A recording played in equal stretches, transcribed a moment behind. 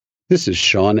This is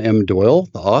Sean M. Doyle,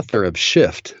 the author of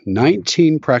Shift,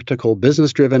 19 Practical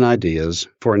Business-Driven Ideas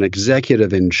for an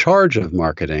Executive in Charge of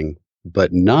Marketing,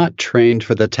 but not trained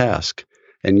for the task.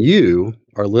 And you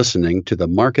are listening to the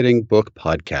Marketing Book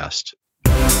Podcast.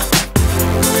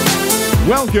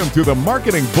 Welcome to the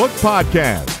Marketing Book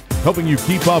Podcast, helping you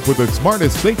keep up with the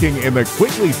smartest thinking in the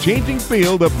quickly changing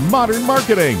field of modern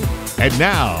marketing. And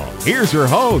now, here's your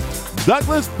host,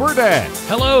 Douglas Burdett.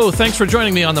 Hello, thanks for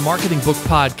joining me on the Marketing Book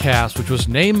Podcast, which was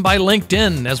named by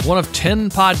LinkedIn as one of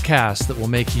 10 podcasts that will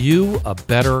make you a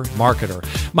better marketer.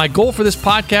 My goal for this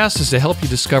podcast is to help you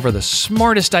discover the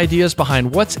smartest ideas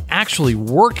behind what's actually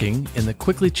working in the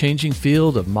quickly changing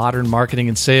field of modern marketing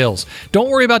and sales.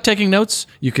 Don't worry about taking notes.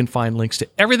 You can find links to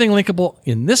everything linkable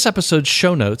in this episode's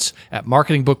show notes at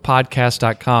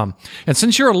marketingbookpodcast.com. And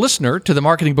since you're a listener to the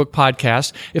Marketing Book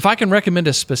Podcast, if I can recommend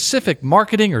a specific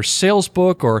marketing or sales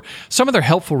book or some other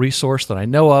helpful resource that I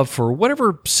know of for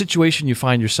whatever situation you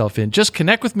find yourself in, just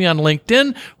connect with me on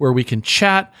LinkedIn where we can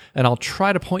chat and I'll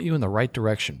try to point you in the right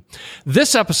direction.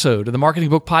 This episode of the Marketing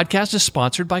Book Podcast is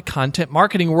sponsored by Content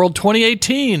Marketing World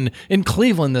 2018 in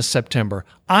Cleveland this September.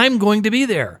 I'm going to be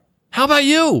there. How about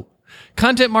you?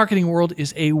 Content Marketing World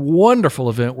is a wonderful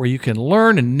event where you can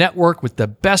learn and network with the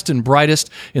best and brightest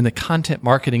in the content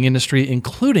marketing industry,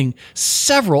 including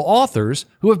several authors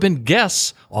who have been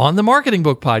guests on the Marketing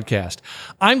Book Podcast.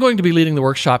 I'm going to be leading the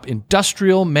workshop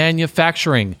Industrial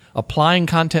Manufacturing, Applying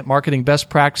Content Marketing Best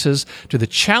Practices to the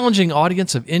Challenging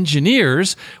Audience of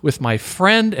Engineers with my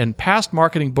friend and past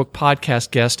Marketing Book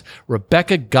Podcast guest,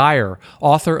 Rebecca Geyer,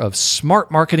 author of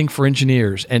Smart Marketing for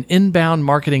Engineers, an inbound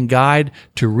marketing guide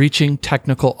to reaching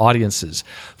technical audiences.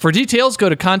 For details, go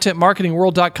to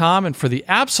contentmarketingworld.com, and for the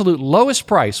absolute lowest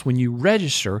price when you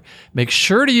register, make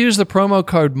sure to use the promo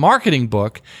code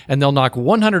MARKETINGBOOK, and they'll knock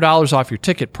 $100 off your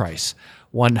ticket price.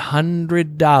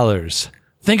 $100.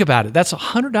 Think about it. That's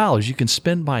 $100 you can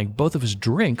spend buying both of his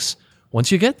drinks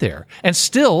once you get there and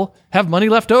still have money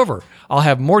left over. I'll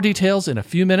have more details in a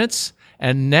few minutes.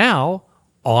 And now,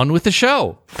 on with the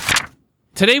show.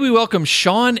 Today, we welcome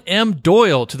Sean M.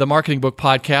 Doyle to the Marketing Book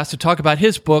Podcast to talk about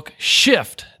his book,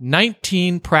 Shift,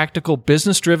 19 Practical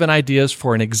Business-Driven Ideas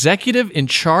for an Executive in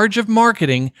Charge of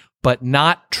Marketing, but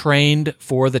not trained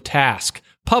for the task,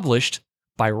 published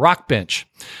by Rockbench.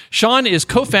 Sean is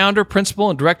co-founder, principal,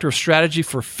 and director of strategy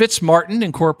for Fitzmartin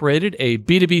Incorporated, a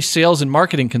B2B sales and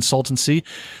marketing consultancy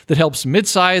that helps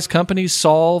mid-sized companies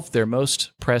solve their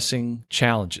most pressing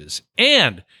challenges.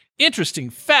 And, interesting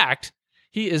fact,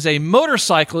 he is a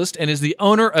motorcyclist and is the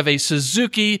owner of a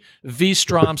Suzuki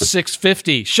V-Strom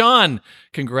 650. Sean,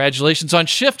 congratulations on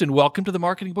Shift and welcome to the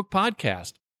Marketing Book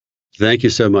Podcast. Thank you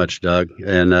so much, Doug.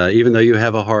 And even though you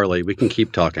have a Harley, we can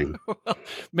keep talking. Well,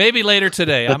 maybe later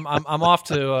today. I'm off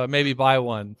to maybe buy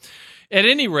one. At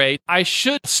any rate, I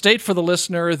should state for the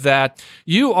listener that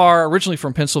you are originally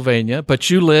from Pennsylvania, but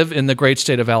you live in the great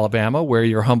state of Alabama, where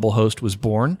your humble host was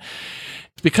born.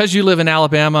 Because you live in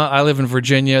Alabama, I live in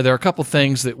Virginia, there are a couple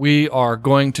things that we are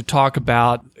going to talk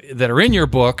about that are in your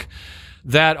book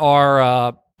that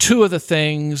are two of the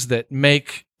things that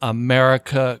make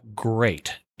America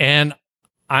great. And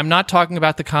I'm not talking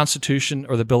about the Constitution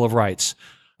or the Bill of Rights.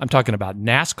 I'm talking about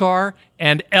NASCAR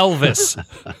and Elvis.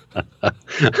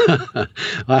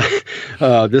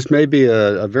 This may be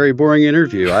a very boring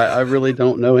interview. I really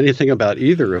don't know anything about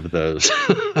either of those.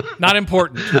 Not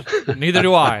important. Neither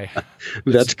do I.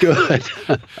 That's good.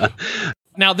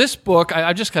 Now, this book,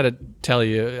 I just got to tell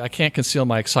you, I can't conceal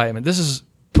my excitement. This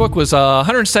book was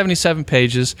 177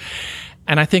 pages,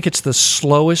 and I think it's the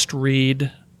slowest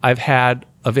read I've had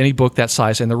of any book that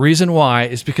size. And the reason why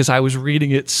is because I was reading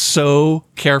it so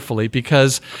carefully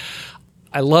because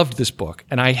I loved this book.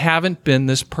 And I haven't been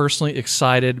this personally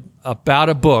excited about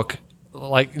a book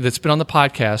like that's been on the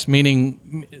podcast,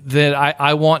 meaning that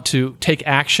I want to take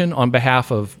action on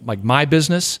behalf of like my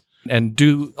business and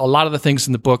do a lot of the things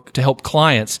in the book to help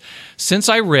clients since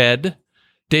I read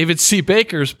David C.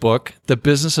 Baker's book, The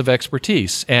Business of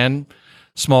Expertise. And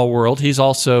small world, he's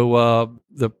also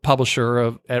the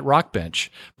publisher at Rockbench.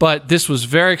 But this was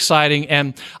very exciting.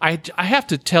 And I have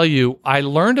to tell you, I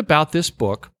learned about this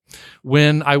book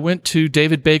when I went to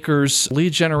David Baker's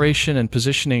Lead Generation and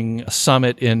Positioning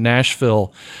Summit in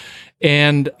Nashville.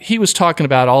 And he was talking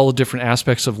about all the different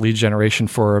aspects of lead generation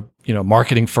for a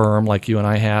marketing firm like you and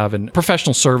I have, and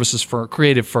professional services for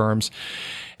creative firms.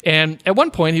 And at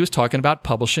one point, he was talking about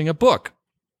publishing a book.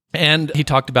 And he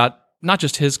talked about not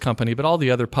just his company, but all the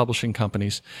other publishing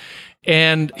companies.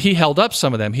 And he held up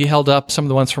some of them. He held up some of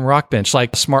the ones from Rockbench,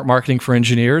 like Smart Marketing for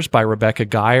Engineers by Rebecca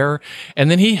Geyer. And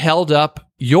then he held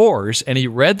up yours, and he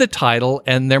read the title,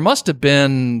 and there must have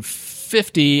been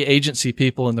 50 agency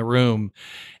people in the room,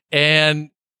 and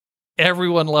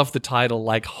everyone loved the title.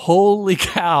 Like, holy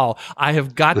cow, I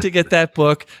have got to get that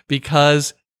book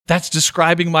because that's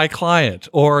describing my client.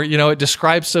 Or, it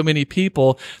describes so many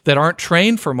people that aren't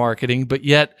trained for marketing, but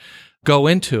yet go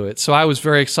into it. So I was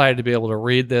very excited to be able to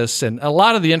read this. And a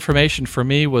lot of the information for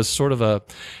me was sort of an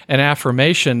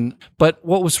affirmation. But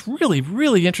what was really,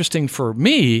 really interesting for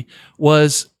me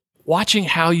was watching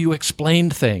how you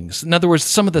explained things. In other words,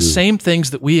 some of the same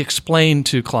things that we explain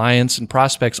to clients and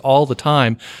prospects all the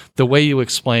time, the way you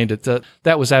explained it,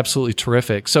 that was absolutely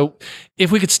terrific. So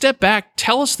if we could step back,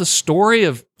 tell us the story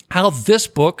of how this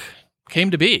book came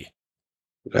to be.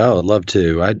 Oh, I'd love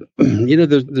to.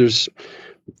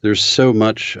 There's so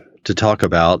much to talk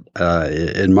about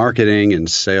in marketing and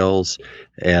sales,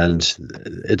 and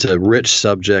it's a rich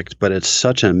subject, but it's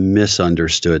such a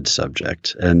misunderstood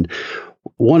subject. And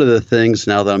one of the things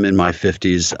now that I'm in my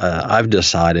 50s, I've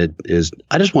decided is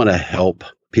I just want to help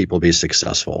people be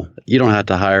successful. You don't have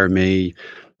to hire me.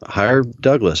 Hire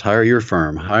Douglas, hire your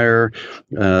firm, hire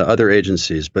other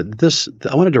agencies. But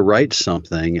I wanted to write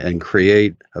something and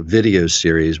create a video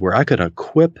series where I could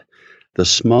equip the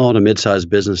small to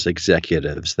mid-sized business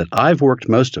executives that I've worked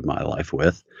most of my life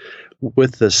with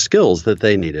the skills that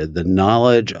they needed, the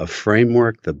knowledge, a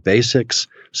framework, the basics,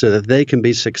 so that they can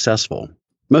be successful.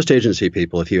 Most agency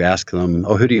people, if you ask them,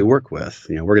 who do you work with?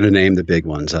 We're going to name the big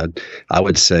ones. I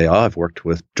would say, I've worked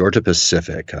with Georgia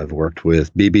Pacific. I've worked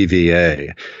with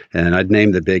BBVA. And I'd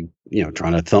name the big,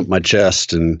 trying to thump my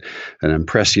chest and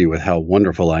impress you with how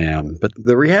wonderful I am. But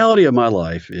the reality of my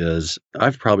life is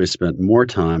I've probably spent more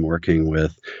time working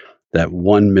with that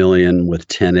 1 million with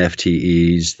 10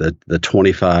 FTEs, the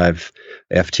 25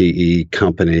 FTE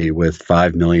company with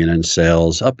 5 million in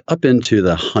sales, up into the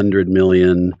 100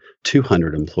 million,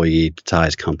 200 employee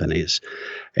size companies.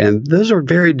 And those are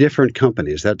very different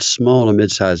companies. That small to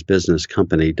mid-sized business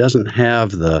company doesn't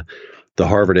have the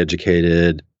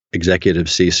Harvard-educated executive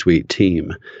C-suite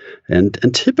team. And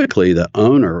typically the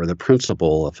owner or the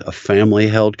principal of a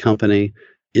family-held company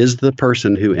is the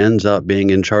person who ends up being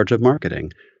in charge of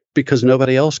marketing, because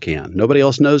nobody else can. Nobody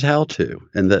else knows how to.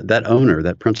 And that owner,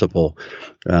 that principal,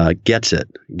 gets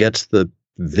the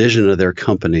vision of their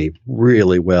company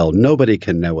really well. Nobody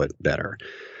can know it better.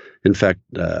 In fact,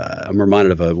 I'm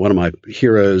reminded of one of my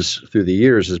heroes through the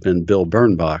years has been Bill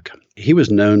Bernbach. He was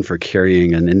known for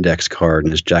carrying an index card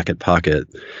in his jacket pocket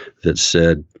that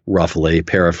said, roughly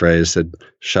paraphrased, said,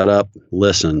 "Shut up,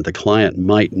 listen. The client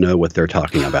might know what they're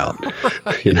talking about."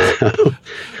 Right.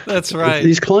 That's right.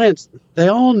 These clients, they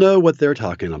all know what they're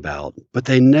talking about, but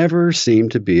they never seem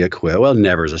to be equipped. Well,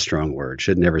 never is a strong word.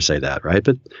 Should never say that, right?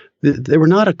 But they were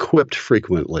not equipped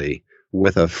frequently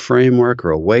with a framework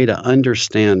or a way to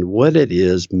understand what it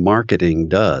is marketing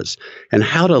does and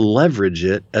how to leverage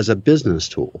it as a business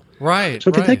tool. Right. So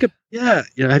if you think of,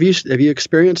 have you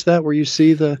experienced that where you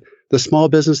see the small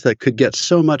business that could get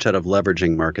so much out of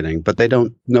leveraging marketing, but they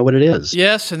don't know what it is?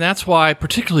 Yes, and that's why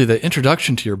particularly the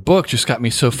introduction to your book just got me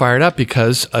so fired up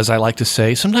because, as I like to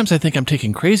say, sometimes I think I'm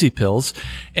taking crazy pills,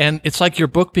 and it's like your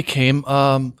book became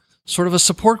sort of a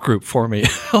support group for me.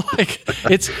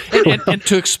 And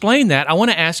to explain that, I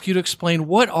want to ask you to explain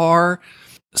what are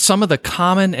some of the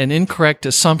common and incorrect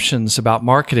assumptions about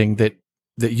marketing that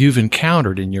you've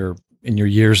encountered in your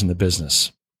years in the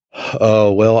business.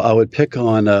 Oh, well, I would pick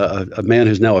on a man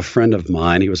who's now a friend of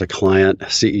mine. He was a client,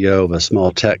 CEO of a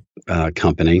small tech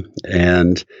company.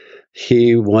 And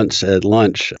he once at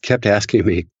lunch kept asking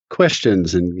me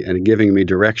questions and giving me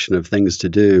direction of things to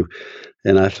do.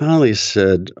 And I finally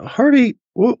said, "Harvey,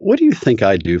 what do you think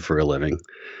I do for a living?"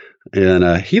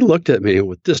 And he looked at me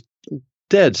with just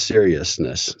dead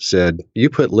seriousness, said,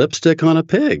 "You put lipstick on a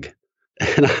pig."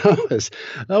 And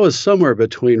I was somewhere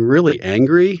between really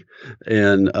angry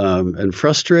and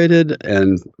frustrated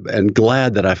and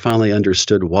glad that I finally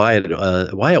understood why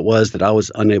it was that I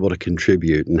was unable to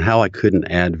contribute and how I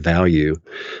couldn't add value.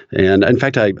 And in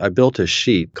fact, I built a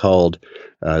sheet called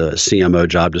CMO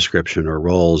job description or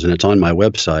roles, and it's on my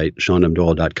website,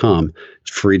 SeanMDoyle.com.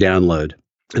 It's free download.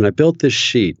 And I built this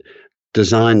sheet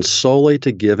designed solely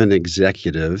to give an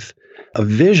executive a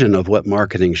vision of what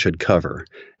marketing should cover.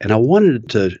 And I wanted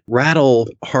to rattle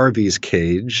Harvey's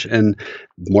cage and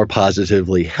more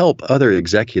positively help other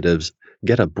executives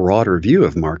get a broader view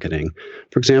of marketing.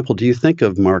 For example, do you think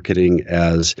of marketing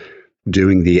as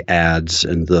doing the ads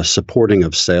and the supporting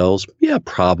of sales? Yeah,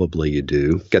 probably you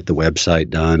do. Get the website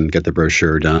done, get the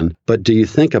brochure done. But do you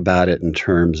think about it in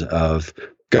terms of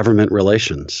government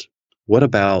relations? What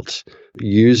about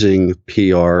using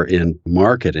PR in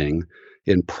marketing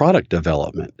in product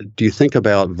development? Do you think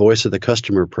about voice of the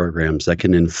customer programs that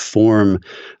can inform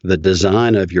the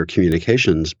design of your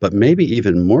communications, but maybe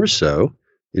even more so,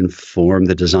 inform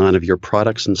the design of your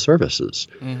products and services?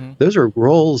 Mm-hmm. Those are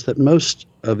roles that most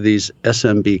of these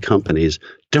SMB companies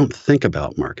don't think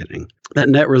about marketing. That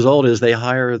net result is they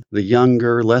hire the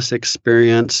younger, less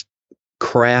experienced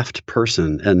craft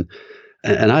person. And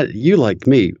you, like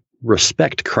me,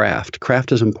 respect craft.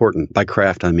 Craft is important. By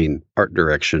craft, I mean art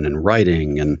direction and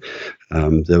writing and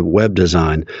the web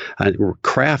design.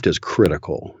 Craft is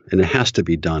critical, and it has to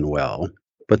be done well.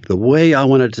 But the way I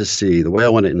want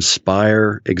to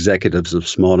inspire executives of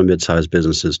small to mid-sized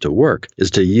businesses to work is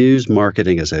to use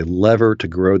marketing as a lever to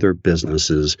grow their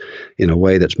businesses in a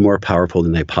way that's more powerful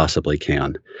than they possibly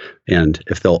can. And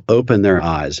if they'll open their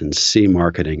eyes and see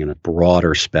marketing in a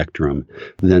broader spectrum,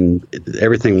 then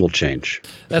everything will change.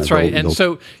 That's right. And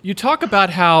so you talk about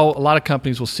how a lot of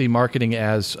companies will see marketing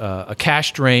as a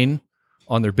cash drain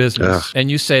on their business, and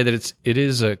you say that it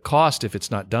is a cost if it's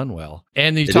not done well.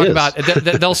 And you talk about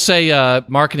they'll say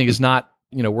marketing is not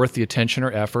worth the attention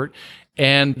or effort.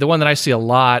 And the one that I see a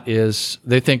lot is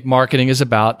they think marketing is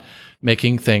about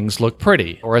making things look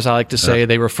pretty, or as I like to say,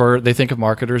 they think of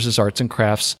marketers as arts and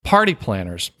crafts party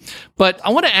planners. But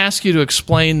I want to ask you to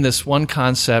explain this one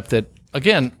concept that,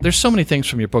 again, there's so many things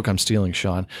from your book I'm stealing,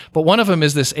 Sean, but one of them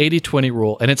is this 80-20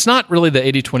 rule. And it's not really the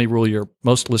 80-20 rule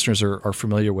most listeners are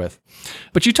familiar with.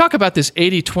 But you talk about this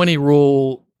 80-20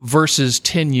 rule versus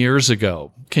 10 years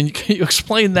ago. Can you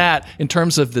explain that in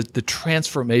terms of the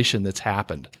transformation that's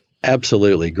happened?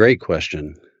 Absolutely. Great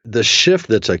question. The shift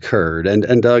that's occurred,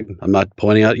 and Doug, I'm not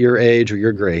pointing out your age or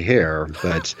your gray hair,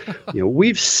 but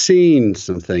we've seen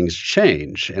some things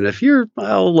change. And if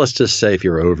let's just say if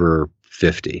you're over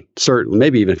 50, certainly,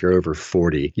 maybe even if you're over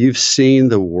 40, you've seen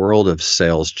the world of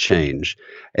sales change.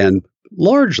 And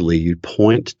largely you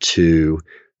point to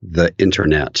the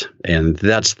internet. And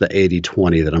that's the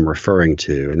 80-20 that I'm referring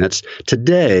to. And that's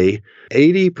today,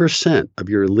 80% of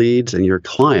your leads and your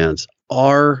clients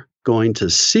are going to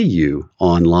see you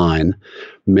online,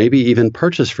 maybe even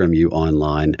purchase from you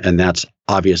online. And that's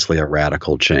obviously a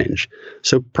radical change.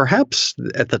 So perhaps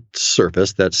at the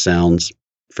surface, that sounds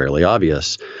fairly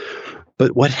obvious.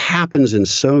 But what happens in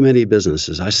so many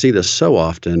businesses, I see this so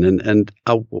often, and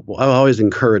I always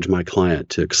encourage my client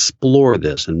to explore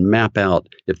this and map out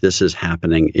if this is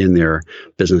happening in their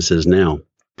businesses now.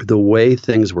 The way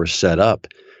things were set up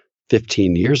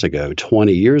 15 years ago,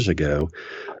 20 years ago,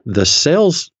 the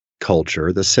sales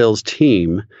culture, the sales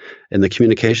team, and the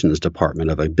communications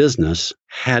department of a business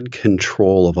had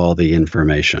control of all the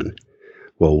information.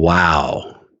 Well,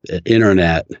 wow, the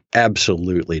internet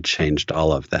absolutely changed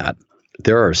all of that.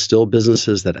 There are still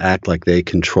businesses that act like they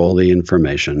control the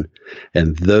information,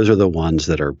 and those are the ones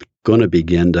that are going to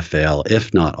begin to fail,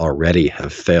 if not already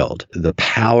have failed. The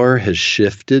power has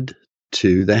shifted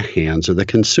to the hands of the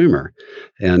consumer.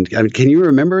 And can you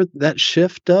remember that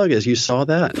shift, Doug, as you saw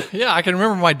that? Yeah, I can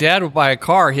remember my dad would buy a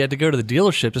car. He had to go to the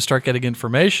dealership to start getting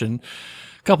information.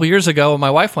 A couple of years ago, when my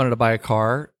wife wanted to buy a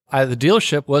car, the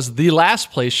dealership was the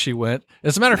last place she went.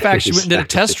 As a matter of fact, she went and did a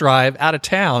test drive out of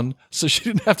town, so she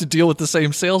didn't have to deal with the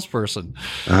same salesperson.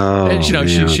 Oh, and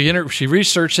man. she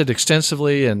researched it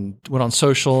extensively and went on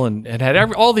social and had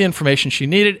all the information she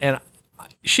needed. And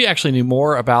she actually knew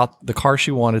more about the car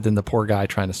she wanted than the poor guy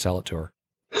trying to sell it to her.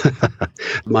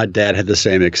 My dad had the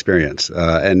same experience,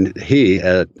 and he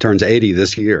turns 80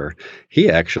 this year. He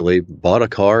actually bought a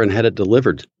car and had it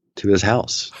delivered to his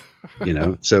house.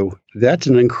 So that's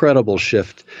an incredible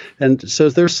shift. And so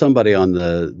there's somebody on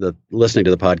the listening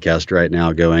to the podcast right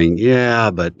now going,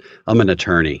 yeah, but I'm an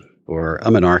attorney, or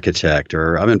I'm an architect,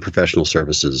 or I'm in professional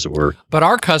services, But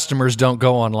our customers don't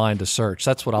go online to search.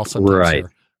 That's what I'll sometimes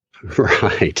hear.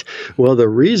 Right. Well, the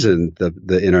reason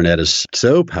the internet is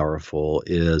so powerful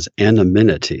is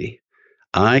anonymity.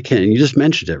 You just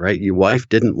mentioned it, right? Your wife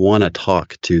didn't want to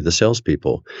talk to the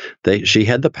salespeople. She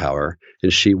had the power,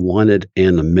 and she wanted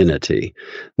anonymity.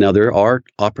 Now, there are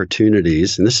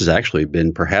opportunities, and this has actually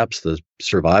been perhaps the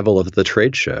survival of the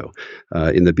trade show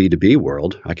in the B2B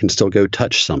world. I can still go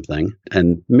touch something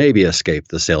and maybe escape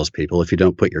the salespeople if you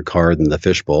don't put your card in the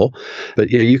fishbowl.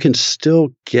 But you can still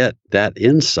get that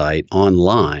insight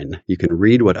online. You can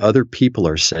read what other people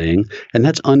are saying, and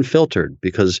that's unfiltered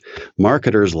because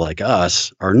marketers like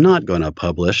us are not going to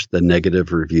publish the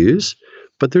negative reviews.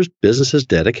 But there's businesses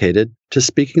dedicated to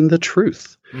speaking the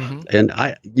truth. Mm-hmm. And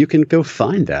you can go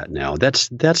find that now. That's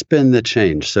been the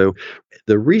change. So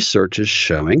the research is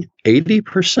showing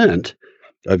 80%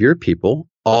 of your people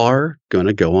are going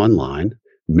to go online,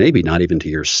 maybe not even to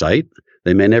your site,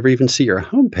 They may never even see your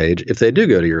homepage. If they do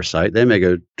go to your site, they may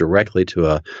go directly to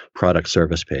a product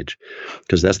service page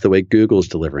because that's the way Google's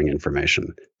delivering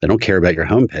information. They don't care about your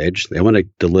homepage. They want to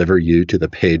deliver you to the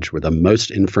page where the most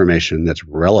information that's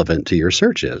relevant to your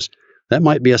search is. That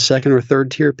might be a second or third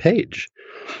tier page.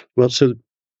 Well, so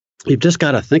you've just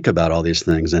got to think about all these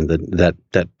things, and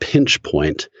that pinch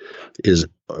point is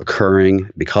occurring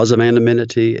because of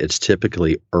anonymity. It's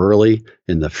typically early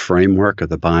in the framework of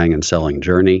the buying and selling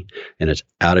journey, and it's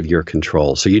out of your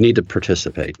control. So you need to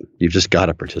participate. You've just got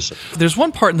to participate. There's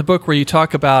one part in the book where you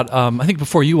talk about, I think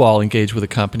before you all engage with a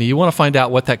company, you want to find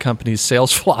out what that company's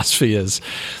sales philosophy is.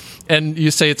 And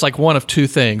you say it's like one of two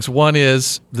things. One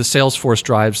is the sales force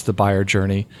drives the buyer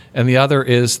journey, and the other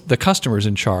is the customer's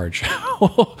in charge.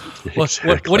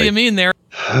 Exactly. What do you mean there?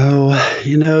 Oh,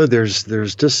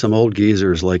 there's just some old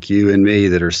geezers like you and me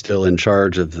that are still in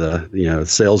charge of the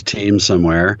sales team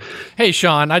somewhere. Hey,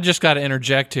 Sean, I just got to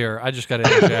interject here.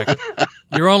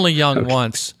 You're only young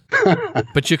once,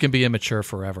 but you can be immature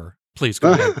forever. Please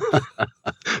go ahead.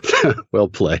 Well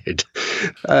played.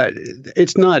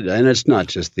 It's not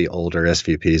just the older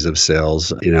SVPs of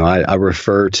sales. I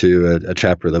refer to a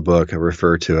chapter of the book. I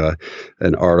refer to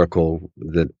an article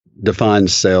that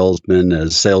defines salesmen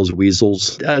as sales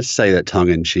weasels. I say that tongue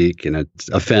in cheek, and it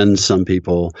offends some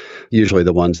people, usually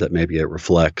the ones that maybe it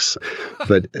reflects.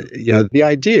 But the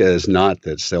idea is not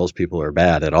that salespeople are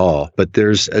bad at all. But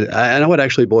I would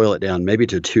actually boil it down maybe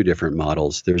to two different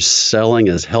models. There's selling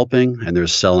as helping, and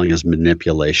there's selling as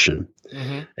manipulation.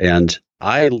 Mm-hmm. And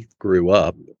I grew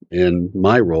up, and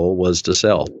my role was to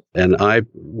sell. And I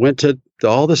went to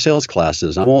all the sales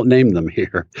classes. I won't name them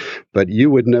here, but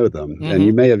you would know them, mm-hmm. and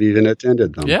you may have even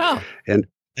attended them. Yeah. And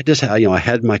I just, I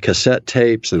had my cassette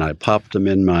tapes, and I popped them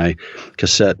in my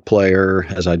cassette player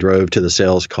as I drove to the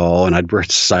sales call, and I'd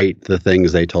recite the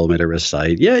things they told me to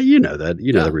recite. Yeah, you know that.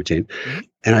 You know the routine. Mm-hmm.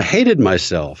 And I hated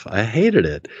myself. I hated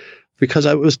it because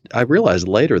I realized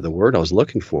later the word I was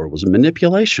looking for was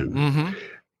manipulation. Mm-hmm.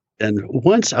 And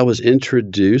once I was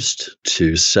introduced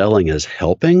to selling as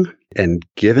helping and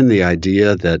given the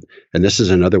idea that, and this is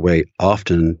another way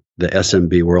often the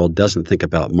SMB world doesn't think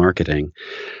about marketing,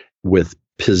 with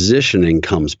positioning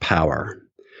comes power.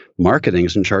 Marketing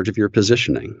is in charge of your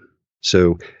positioning.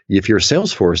 So if your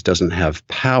sales force doesn't have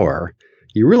power,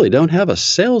 you really don't have a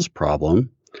sales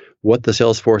problem. What the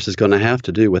sales force is going to have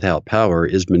to do without power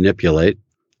is manipulate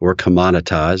or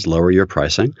commoditize, lower your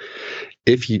pricing.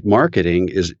 If marketing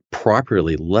is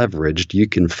properly leveraged, you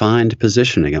can find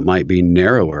positioning. It might be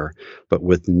narrower, but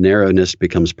with narrowness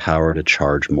becomes power to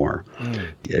charge more.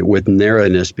 With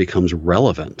narrowness becomes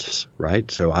relevance, right?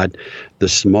 So the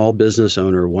small business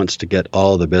owner wants to get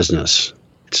all the business.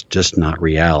 It's just not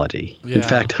reality. Yeah. In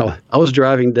fact, I was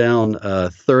driving down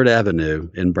 3rd Avenue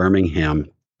in Birmingham,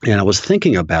 and I was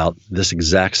thinking about this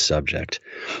exact subject.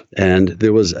 And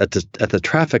there was at the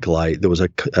traffic light, there was a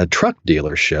truck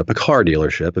dealership, a car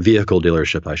dealership, a vehicle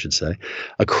dealership, I should say,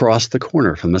 across the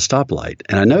corner from the stoplight.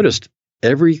 And I noticed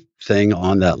everything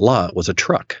on that lot was a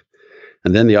truck.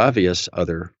 And then the obvious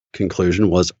other conclusion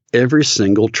was every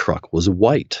single truck was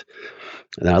white.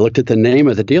 And I looked at the name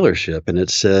of the dealership, and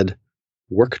it said,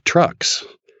 Work Trucks.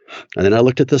 And then I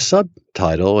looked at the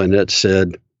subtitle, and it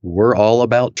said, We're all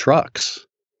about trucks.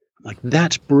 Like,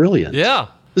 that's brilliant. Yeah.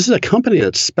 This is a company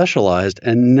that's specialized,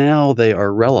 and now they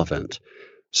are relevant.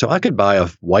 So I could buy a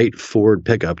white Ford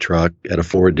pickup truck at a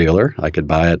Ford dealer. I could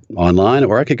buy it online,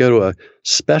 or I could go to a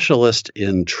specialist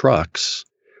in trucks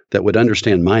that would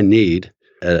understand my need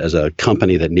as a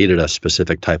company that needed a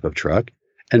specific type of truck.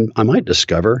 And I might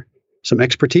discover some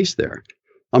expertise there.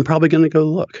 I'm probably going to go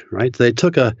look, right? They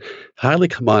took a highly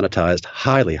commoditized,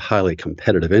 highly, highly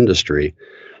competitive industry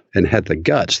and had the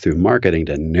guts through marketing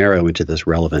to narrow into this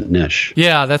relevant niche.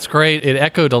 Yeah, that's great. It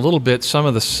echoed a little bit some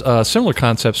of the similar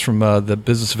concepts from The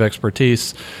Business of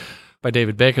Expertise by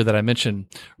David Baker that I mentioned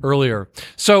earlier.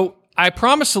 So I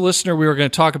promised the listener we were going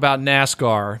to talk about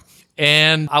NASCAR,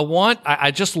 and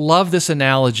I just love this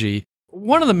analogy.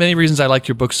 One of the many reasons I like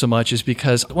your book so much is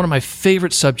because one of my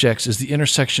favorite subjects is the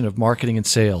intersection of marketing and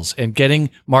sales and getting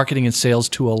marketing and sales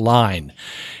to align.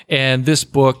 And this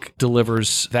book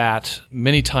delivers that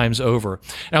many times over.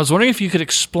 And I was wondering if you could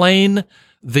explain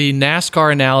the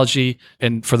NASCAR analogy,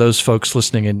 and for those folks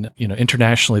listening in,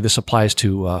 internationally, this applies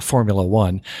to Formula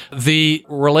One, the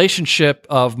relationship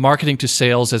of marketing to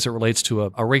sales as it relates to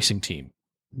a racing team.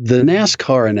 The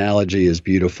NASCAR analogy is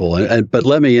beautiful, but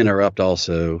let me interrupt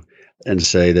also and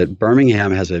say that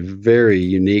Birmingham has a very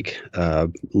unique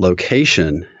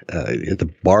location at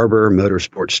the Barber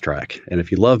Motorsports Track. And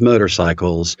if you love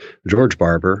motorcycles, George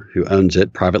Barber, who owns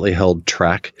it, privately held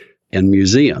track and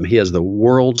museum. He has the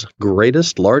world's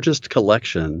largest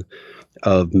collection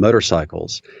of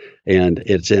motorcycles, and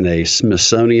it's in a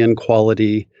Smithsonian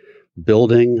quality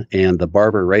building, and the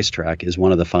Barber racetrack is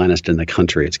one of the finest in the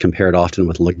country. It's compared often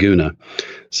with Laguna.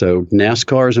 So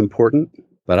NASCAR is important,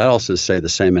 but I'd also say the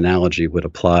same analogy would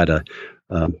apply to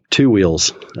two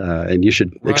wheels, and you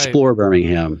should explore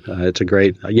Birmingham. It's a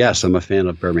great, yes, I'm a fan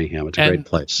of Birmingham. It's a great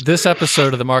place. This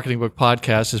episode of the Marketing Book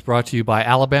Podcast is brought to you by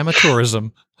Alabama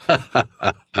Tourism.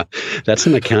 That's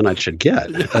an account I should get.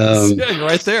 Yeah, you're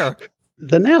right there.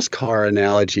 The NASCAR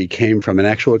analogy came from an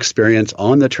actual experience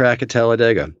on the track at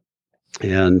Talladega.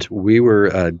 And we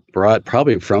were brought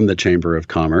probably from the Chamber of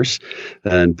Commerce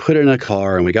and put in a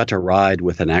car, and we got to ride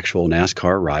with an actual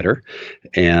NASCAR rider.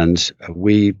 And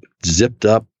we zipped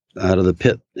up out of the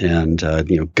pit and,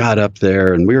 got up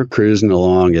there, and we were cruising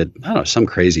along at, I don't know, some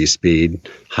crazy speed,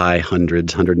 high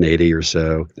hundreds, 180 or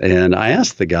so. And I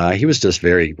asked the guy, he was just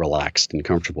very relaxed and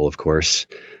comfortable, of course.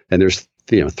 And there's,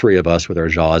 three of us with our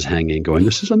jaws hanging going,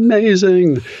 this is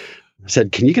amazing. I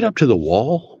said, can you get up to the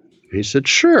wall? He said,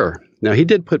 sure. Now, he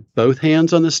did put both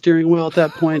hands on the steering wheel at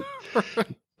that point,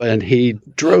 and he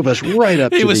drove us right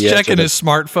up to the edge. He was checking his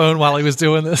smartphone while he was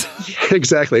doing this. Yeah,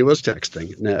 exactly. He was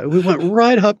texting. No, we went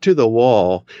right up to the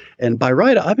wall, and by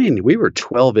right, I mean, we were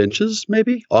 12 inches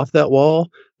maybe off that wall,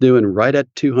 doing right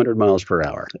at 200 miles per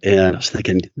hour. And I was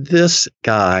thinking, this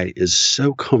guy is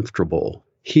so comfortable.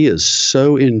 He is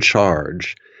so in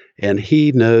charge, and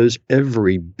he knows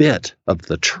every bit of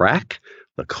the track,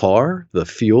 the car, the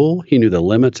fuel. He knew the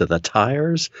limits of the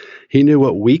tires. He knew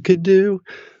what we could do.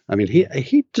 I mean,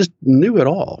 he just knew it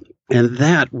all. And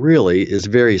that really is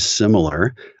very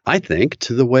similar, I think,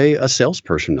 to the way a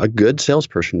good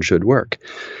salesperson should work.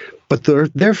 But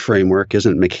their framework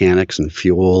isn't mechanics and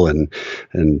fuel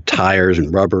and tires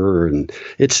and rubber, and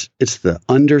it's the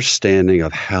understanding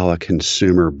of how a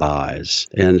consumer buys.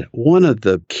 And one of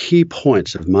the key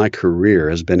points of my career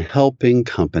has been helping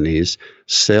companies,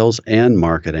 sales and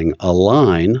marketing,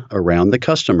 align around the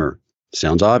customer.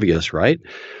 Sounds obvious, right?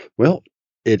 Well,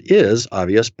 it is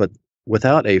obvious, but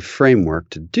without a framework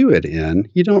to do it in,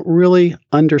 you don't really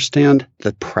understand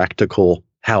the practical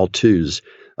how-tos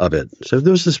of it. So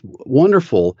there was this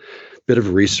wonderful bit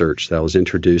of research that I was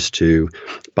introduced to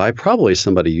by probably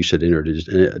somebody you should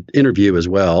interview as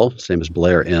well. His name is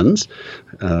Blair Enns.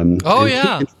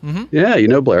 Yeah. Yeah, you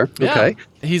know Blair. Yeah. Okay.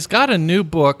 He's got a new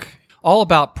book all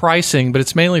about pricing, but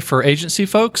it's mainly for agency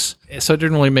folks. So it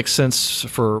didn't really make sense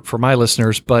for my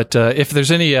listeners. But if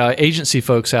there's any agency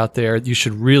folks out there, you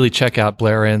should really check out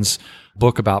Blair Enns'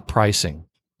 book about pricing.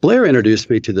 Blair introduced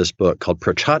me to this book called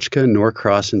Prochaska,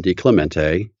 Norcross, and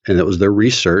DiClemente, and it was their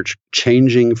research.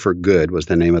 Changing for Good was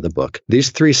the name of the book. These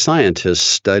three scientists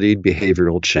studied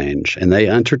behavioral change, and they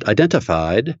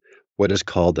identified what is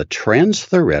called the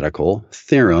trans-theoretical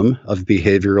theorem of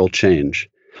behavioral change.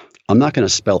 I'm not going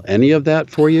to spell any of that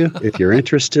for you. If you're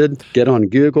interested, get on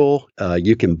Google.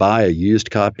 You can buy a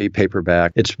used copy,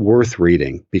 paperback. It's worth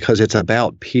reading because it's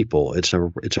about people. It's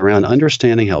around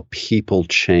understanding how people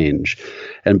change.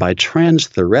 And by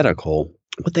trans-theoretical,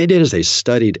 what they did is they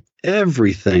studied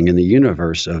everything in the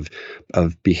universe of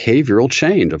behavioral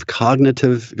change, of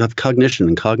cognition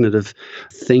and cognitive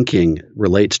thinking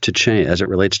relates to change as it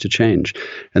relates to change.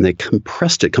 And they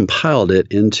compiled it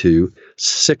into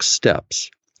 6 steps.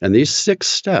 And these 6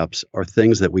 steps are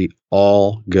things that we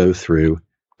all go through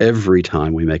every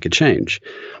time we make a change.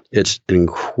 It's an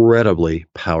incredibly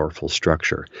powerful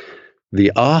structure.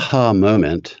 The aha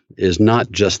moment is not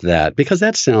just that, because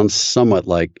that sounds somewhat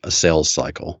like a sales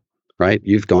cycle, right?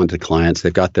 You've gone to clients,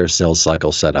 they've got their sales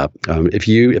cycle set up.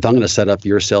 If I'm going to set up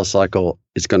your sales cycle,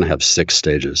 it's going to have 6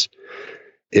 stages.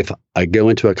 If I go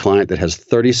into a client that has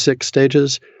 36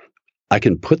 stages, I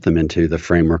can put them into the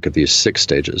framework of these 6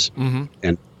 stages. Mm-hmm.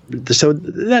 And so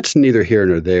that's neither here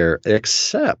nor there,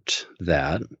 except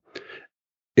that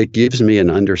it gives me an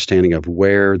understanding of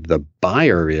where the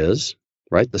buyer is,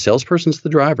 right? The salesperson's the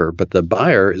driver, but the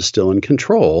buyer is still in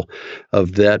control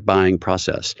of that buying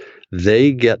process.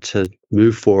 They get to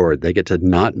move forward. They get to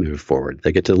not move forward.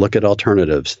 They get to look at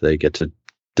alternatives. They get to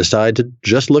decide to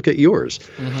just look at yours.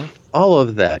 Mm-hmm. All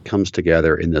of that comes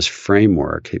together in this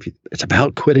framework. It's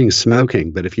about quitting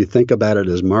smoking, but if you think about it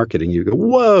as marketing, you go,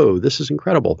 whoa, this is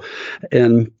incredible.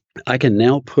 And I can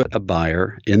now put a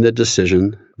buyer in the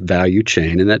decision value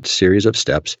chain in that series of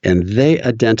steps, and they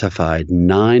identified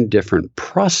 9 different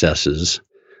processes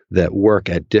that work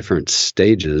at different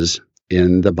stages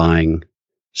in the buying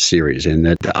series. And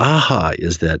that the aha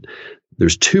is that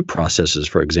there's 2 processes,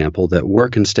 for example, that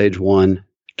work in stage 1,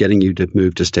 getting you to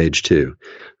move to stage 2.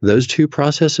 Those 2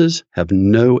 processes have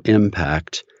no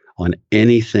impact on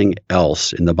anything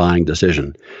else in the buying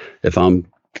decision. If I'm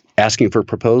asking for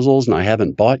proposals and I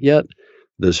haven't bought yet,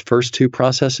 those first two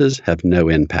processes have no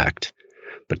impact.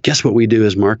 But guess what we do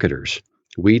as marketers?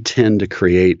 We tend to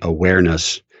create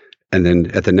awareness. And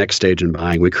then at the next stage in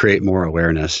buying, we create more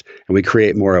awareness and we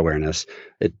create more awareness.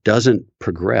 It doesn't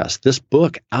progress. This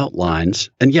book outlines,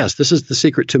 and yes, this is the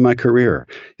secret to my career.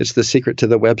 It's the secret to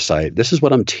the website. This is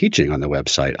what I'm teaching on the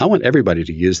website. I want everybody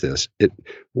to use this. It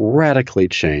radically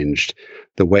changed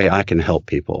the way I can help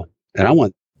people. And I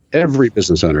want every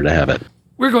business owner to have it.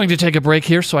 We're going to take a break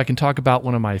here so I can talk about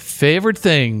one of my favorite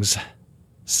things,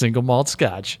 single malt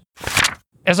scotch.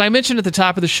 As I mentioned at the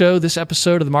top of the show, this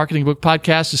episode of the Marketing Book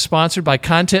Podcast is sponsored by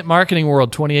Content Marketing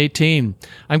World 2018.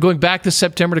 I'm going back this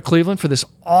September to Cleveland for this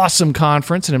awesome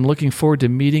conference, and I'm looking forward to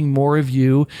meeting more of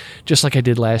you, just like I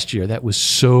did last year. That was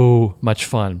so much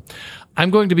fun. I'm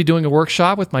going to be doing a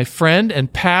workshop with my friend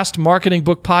and past Marketing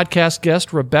Book Podcast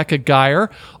guest, Rebecca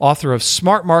Geyer, author of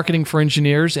Smart Marketing for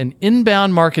Engineers, an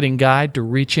inbound marketing guide to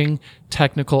reaching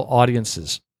technical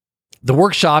audiences. The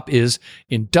workshop is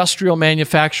Industrial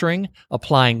Manufacturing,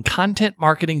 applying content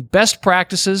marketing best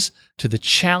practices to the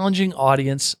challenging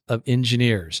audience of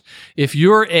engineers. If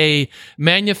you're a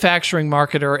manufacturing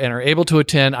marketer and are able to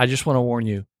attend, I just want to warn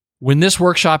you, when this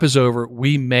workshop is over,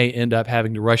 we may end up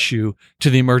having to rush you to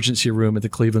the emergency room at the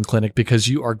Cleveland Clinic because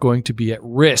you are going to be at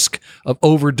risk of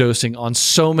overdosing on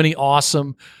so many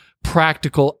awesome,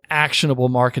 practical, actionable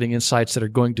marketing insights that are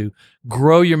going to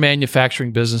grow your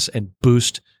manufacturing business and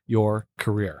boost your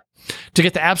career. To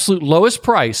get the absolute lowest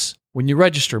price when you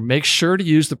register, make sure to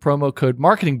use the promo code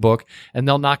MarketingBook and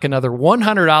they'll knock another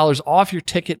 $100 off your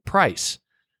ticket price.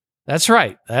 That's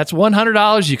right. That's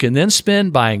 $100 you can then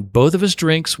spend buying both of us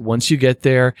drinks once you get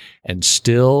there and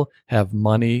still have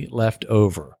money left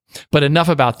over. But enough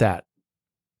about that.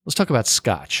 Let's talk about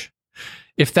scotch.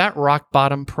 If that rock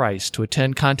bottom price to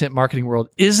attend Content Marketing World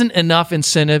isn't enough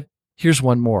incentive, here's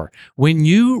one more. When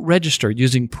you register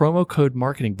using promo code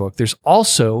MarketingBook, there's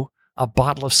also a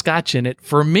bottle of scotch in it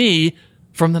for me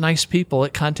from the nice people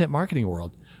at Content Marketing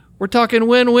World. We're talking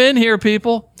win-win here,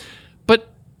 people.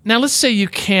 But now let's say you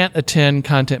can't attend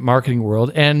Content Marketing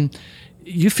World and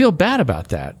you feel bad about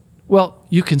that. Well,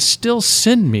 you can still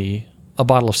send me a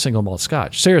bottle of single malt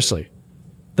scotch. Seriously.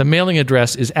 The mailing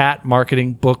address is at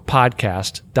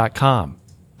marketingbookpodcast.com.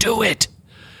 Do it.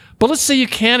 But let's say you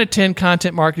can't attend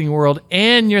Content Marketing World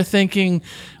and you're thinking,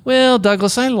 well,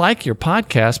 Douglas, I like your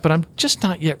podcast, but I'm just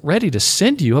not yet ready to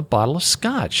send you a bottle of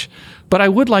scotch. But I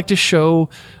would like to show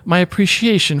my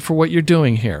appreciation for what you're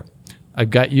doing here.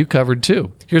 I've got you covered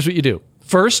too. Here's what you do.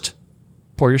 First,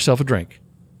 pour yourself a drink.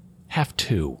 Have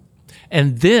two.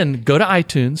 And then go to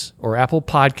iTunes or Apple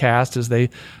Podcast, as they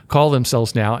call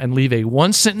themselves now, and leave a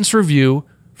one-sentence review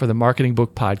for the Marketing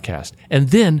Book Podcast. And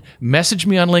then message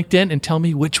me on LinkedIn and tell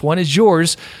me which one is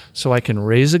yours so I can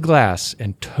raise a glass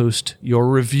and toast your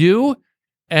review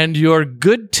and your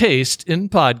good taste in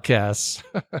podcasts.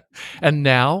 And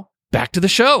now, back to the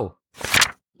show.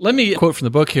 Let me quote from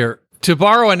the book here. To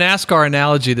borrow a NASCAR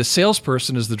analogy, the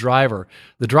salesperson is the driver.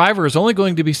 The driver is only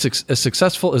going to be as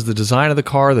successful as the design of the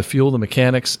car, the fuel, the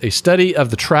mechanics, a study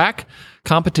of the track,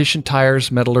 competition,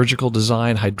 tires, metallurgical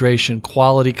design, hydration,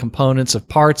 quality components of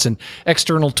parts, and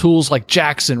external tools like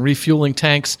jacks and refueling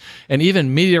tanks, and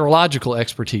even meteorological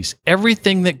expertise.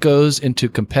 Everything that goes into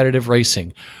competitive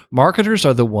racing. Marketers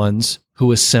are the ones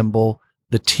who assemble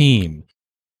the team.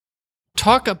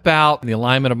 Talk about the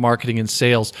alignment of marketing and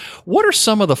sales. What are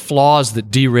some of the flaws that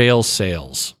derail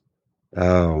sales?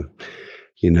 Oh,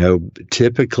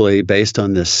 typically based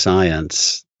on this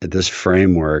science, this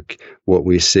framework, what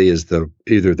we see is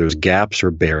either there's gaps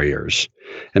or barriers.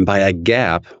 And by a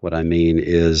gap, what I mean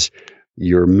is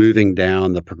you're moving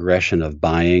down the progression of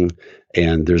buying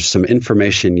and there's some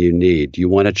information you need. You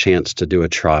want a chance to do a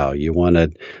trial. You want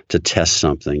to test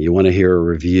something. You want to hear a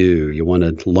review. You want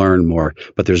to learn more.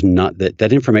 But there's not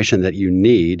that information that you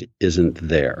need isn't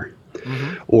there.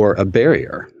 Mm-hmm. Or a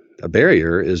barrier. A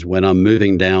barrier is when I'm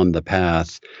moving down the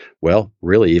path. Well,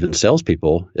 really, even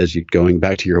salespeople, as you going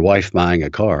back to your wife buying a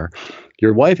car,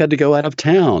 your wife had to go out of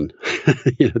town.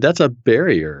 That's a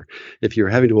barrier if you're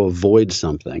having to avoid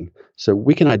something. So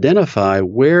we can identify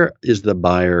where is the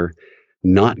buyer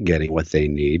not getting what they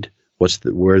need.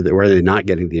 Where are they not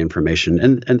getting the information?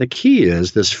 And the key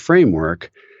is this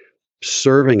framework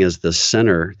serving as the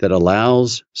center that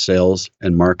allows sales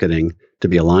and marketing to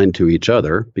be aligned to each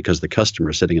other because the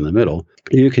customer is sitting in the middle.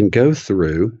 You can go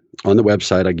through on the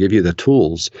website. I give you the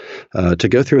tools to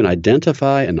go through and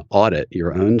identify and audit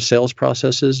your own sales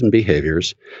processes and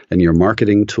behaviors and your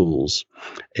marketing tools.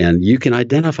 And you can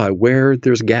identify where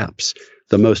there's gaps.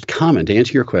 the most common, to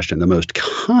answer your question, the most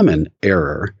common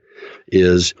error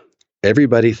is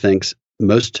everybody thinks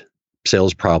most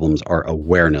sales problems are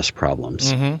awareness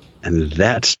problems. Mm-hmm. And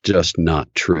that's just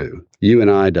not true. You and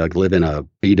I, Doug, live in a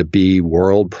B2B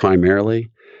world primarily.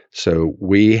 So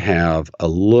we have a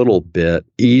little bit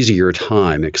easier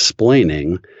time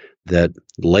explaining that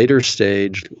later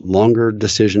stage, longer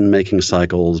decision-making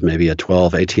cycles, maybe a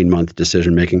 12, 18-month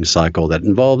decision-making cycle that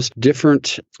involves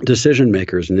different decision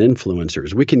makers and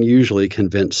influencers, we can usually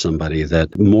convince somebody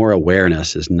that more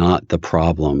awareness is not the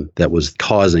problem that was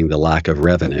causing the lack of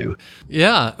revenue.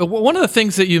 Yeah. One of the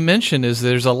things that you mentioned is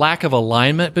there's a lack of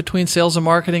alignment between sales and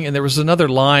marketing. And there was another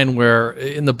line where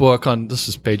in the book this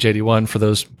is page 81 for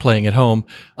those playing at home,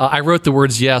 I wrote the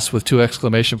words yes with 2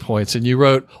 exclamation points. And you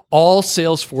wrote, all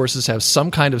sales forces have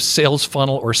some kind of sales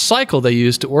funnel or cycle they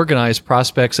use to organize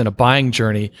prospects in a buying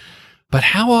journey. But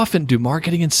how often do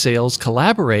marketing and sales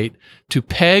collaborate to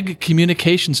peg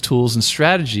communications tools and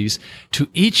strategies to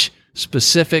each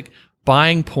specific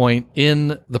buying point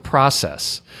in the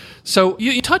process? So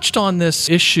you touched on this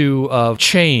issue of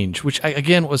change, which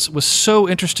again was so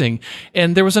interesting.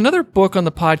 And there was another book on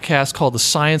the podcast called The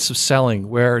Science of Selling,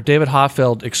 where David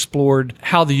Hoffeld explored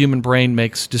how the human brain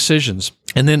makes decisions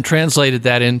and then translated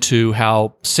that into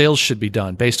how sales should be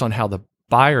done based on how the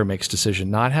buyer makes decision,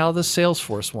 not how the sales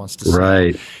force wants to sell.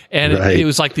 Right. And it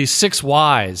was like these 6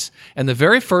 whys. And the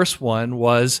very first one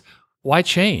was, why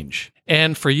change?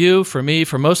 And for you, for me,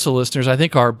 for most of the listeners, I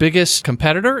think our biggest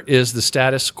competitor is the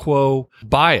status quo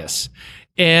bias.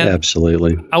 And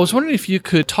absolutely. I was wondering if you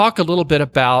could talk a little bit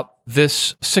about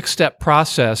this 6-step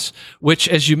process, which,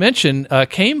 as you mentioned,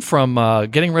 came from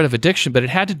getting rid of addiction, but it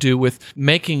had to do with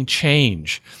making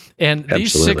change. And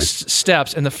these Absolutely. 6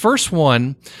 steps, and the first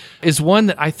one is one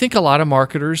that I think a lot of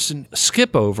marketers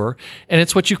skip over, and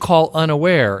it's what you call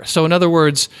unaware. So in other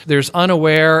words, there's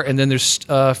unaware, and then there's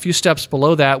a few steps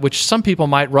below that, which some people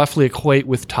might roughly equate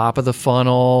with top of the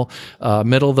funnel,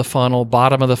 middle of the funnel,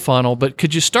 bottom of the funnel. But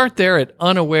could you start there at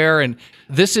unaware? And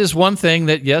this is one thing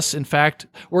that, yes, in fact,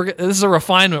 this is a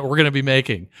refinement we're going to be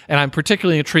making. And I'm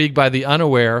particularly intrigued by the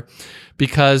unaware,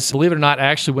 because, believe it or not, I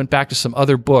actually went back to some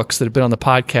other books that have been on the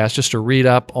podcast just to read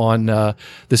up on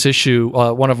this issue.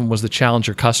 One of them was The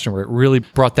Challenger Customer. It really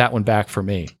brought that one back for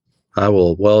me. I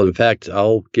will. Well, in fact,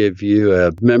 I'll give you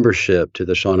a membership to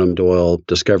the Sean Doyle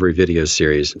Discovery Video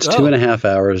Series. It's 2.5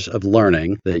 hours of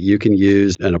learning that you can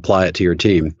use and apply it to your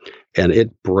team. And it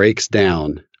breaks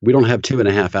down. We don't have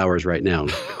 2.5 hours right now,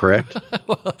 correct?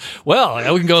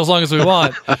 Well, we can go as long as we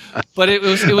want. But it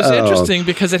was interesting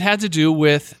because it had to do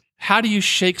with, how do you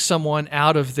shake someone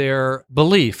out of their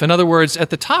belief? In other words,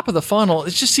 at the top of the funnel, it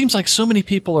just seems like so many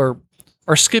people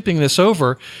are skipping this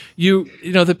over. You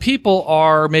know, the people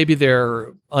are, maybe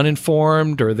they're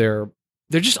uninformed, or they're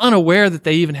just unaware that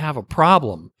they even have a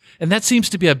problem. And that seems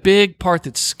to be a big part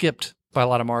that's skipped by a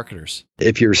lot of marketers.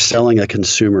 If you're selling a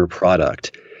consumer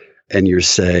product and you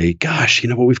say, gosh,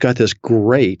 we've got this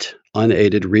great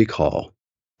unaided recall.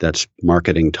 That's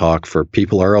marketing talk for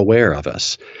people are aware of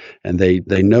us, and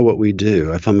they know what we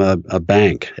do. If I'm a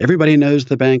bank, everybody knows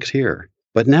the bank's here.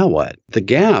 But now what? The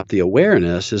gap, the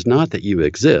awareness is not that you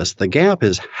exist. The gap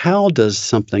is, how does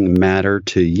something matter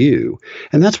to you?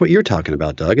 And that's what you're talking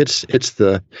about, Doug. It's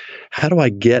the, how do I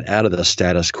get out of the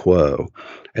status quo?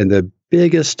 And the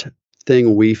biggest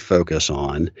thing we focus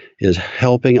on is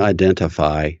helping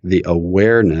identify the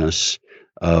awareness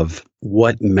of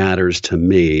what matters to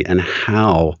me and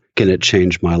how can it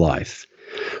change my life.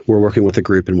 We're working with a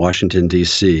group in Washington,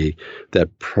 D.C.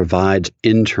 that provides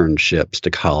internships to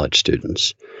college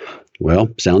students. Well,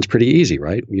 sounds pretty easy,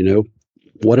 right? You know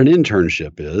what an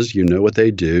internship is. You know what they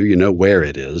do. You know where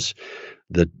it is.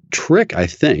 The trick, I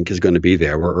think, is going to be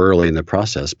there. We're early in the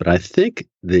process, but I think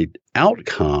the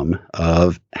outcome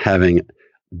of having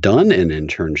done an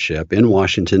internship in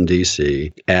Washington,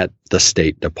 D.C. at the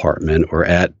State Department or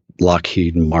at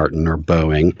Lockheed Martin or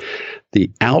Boeing, the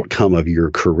outcome of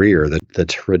your career, the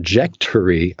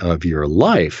trajectory of your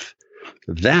life,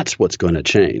 that's what's going to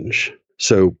change.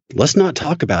 So let's not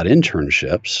talk about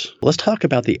internships. Let's talk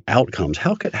about the outcomes.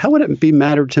 How would it be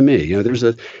mattered to me? There's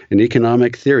an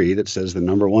economic theory that says the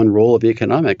number one rule of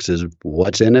economics is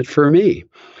what's in it for me.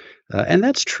 And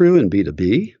that's true in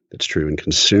B2B. That's true in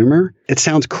consumer. It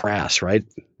sounds crass, right?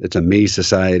 It's a me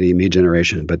society, me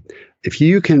generation. But if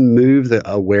you can move the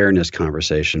awareness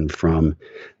conversation from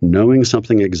knowing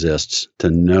something exists to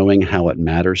knowing how it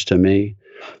matters to me,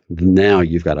 now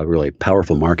you've got a really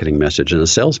powerful marketing message and a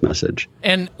sales message.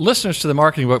 And listeners to the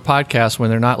Marketing Book Podcast, when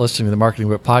they're not listening to the Marketing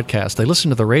Book Podcast, they listen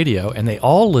to the radio and they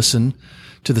all listen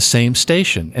to the same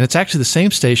station. And it's actually the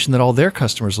same station that all their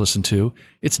customers listen to.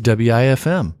 It's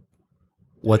WIFM.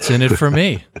 What's in it for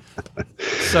me?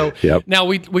 So Yep.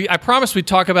 now I promised we'd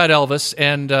talk about Elvis,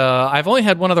 and I've only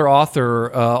had one other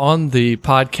author on the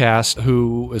podcast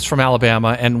who is from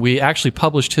Alabama, and we actually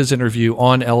published his interview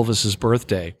on Elvis's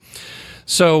birthday.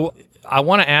 So I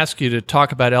want to ask you to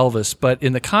talk about Elvis, but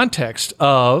in the context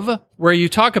of where you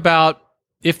talk about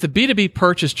if the B2B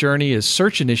purchase journey is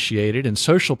search initiated and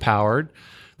social powered,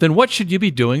 then what should you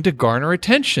be doing to garner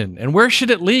attention? And where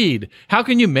should it lead? How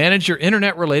can you manage your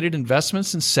internet-related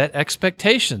investments and set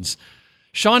expectations?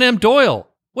 Sean M. Doyle,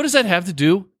 what does that have to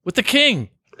do with the king?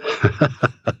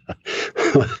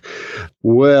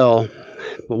 Well,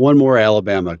 one more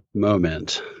Alabama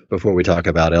moment before we talk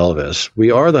about Elvis.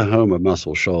 We are the home of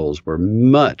Muscle Shoals, where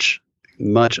much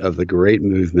of the great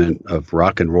movement of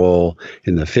rock and roll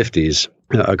in the 50s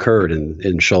occurred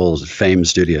in Shoals Fame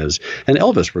Studios. And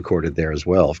Elvis recorded there as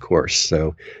well, of course.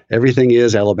 So everything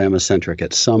is Alabama-centric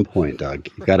at some point, Doug.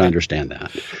 You've got to understand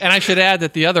that. And I should add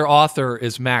that the other author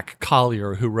is Mac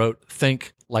Collier, who wrote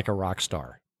Think Like a Rock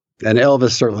Star. And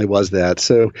Elvis certainly was that.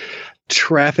 So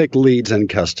traffic, leads, and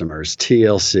customers,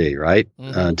 TLC, right?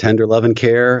 Mm-hmm. Tender love and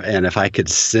care. And if I could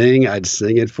sing, I'd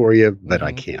sing it for you, but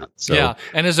I can't. So yeah.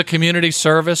 And as a community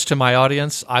service to my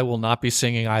audience, I will not be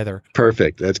singing either.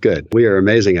 Perfect. That's good. We are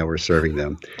amazing how we're serving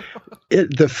them.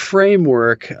 The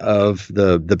framework of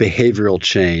the behavioral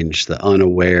change, the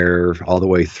unaware, all the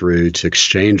way through to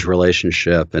exchange,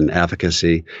 relationship, and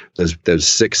advocacy, those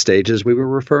 6 stages we were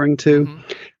referring to,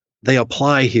 they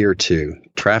apply here too.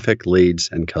 Traffic, leads,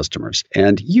 and customers.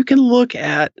 And you can look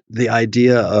at the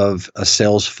idea of a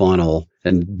sales funnel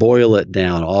and boil it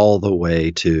down all the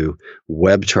way to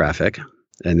web traffic.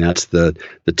 And that's the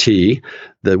T.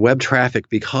 The web traffic,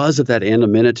 because of that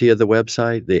anonymity of the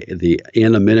website, the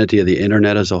anonymity of the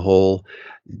internet as a whole,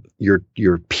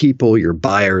 your people, your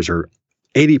buyers are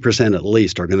 80% at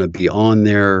least are going to be on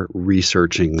there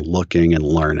researching, looking, and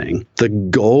learning. The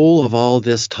goal of all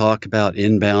this talk about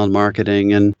inbound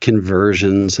marketing and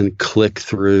conversions and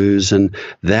click-throughs, and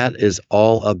that is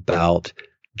all about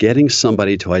getting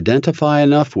somebody to identify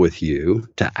enough with you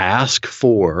to ask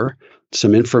for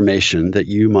some information that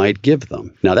you might give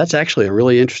them. Now, that's actually a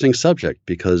really interesting subject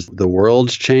because the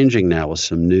world's changing now with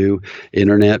some new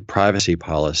internet privacy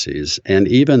policies and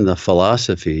even the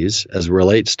philosophies as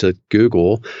relates to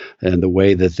Google and the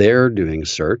way that they're doing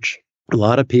search. A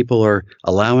lot of people are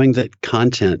allowing that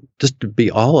content just to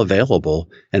be all available,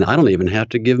 and I don't even have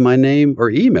to give my name or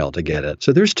email to get it.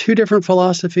 So there's 2 different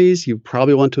philosophies. You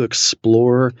probably want to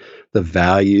explore the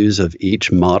values of each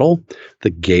model, the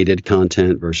gated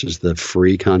content versus the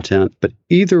free content. But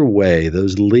either way,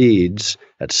 those leads,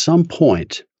 at some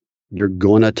point, you're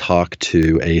going to talk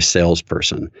to a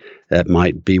salesperson. That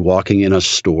might be walking in a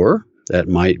store. That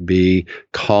might be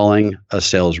calling a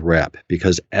sales rep,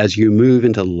 because as you move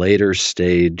into later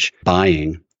stage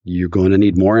buying, you're going to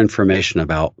need more information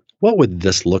about what would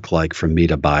this look like for me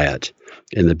to buy it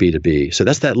in the B2B. So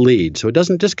that's that lead. So it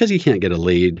doesn't, just because you can't get a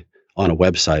lead on a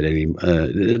website,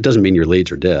 it doesn't mean your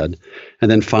leads are dead. And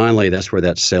then finally, that's where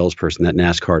that salesperson, that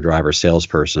NASCAR driver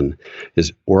salesperson,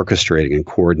 is orchestrating and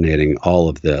coordinating all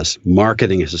of this.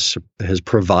 Marketing has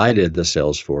provided the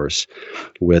sales force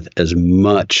with as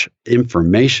much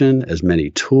information, as many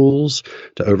tools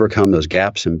to overcome those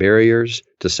gaps and barriers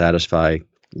to satisfy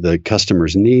the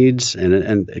customer's needs.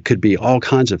 And it could be all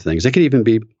kinds of things. It could even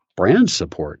be brand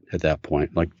support at that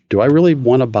point. Like, do I really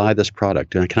want to buy this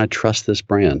product? Can I trust this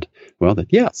brand? Well,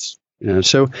 yes.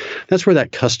 So that's where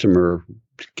that customer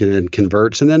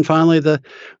converts. And then finally,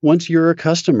 once you're a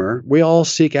customer, we all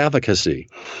seek advocacy.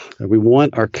 We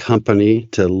want our company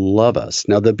to love us.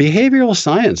 Now, the behavioral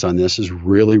science on this is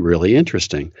really, really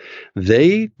interesting.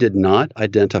 They did not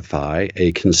identify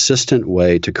a consistent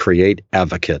way to create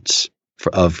advocates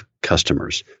of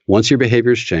customers. Once your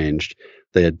behavior's changed,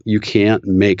 that you can't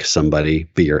make somebody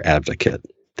be your advocate.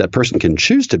 That person can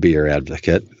choose to be your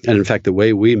advocate. And in fact, the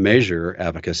way we measure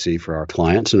advocacy for our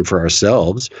clients and for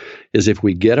ourselves is if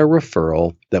we get a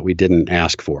referral that we didn't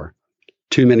ask for.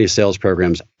 Too many sales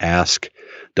programs ask,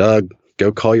 Doug,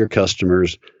 go call your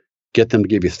customers, get them to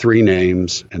give you 3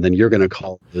 names, and then you're going to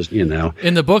call this,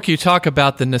 In the book, you talk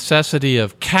about the necessity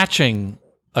of catching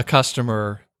a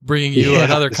customer, bringing you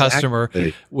another customer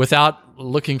without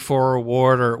looking for a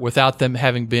reward or without them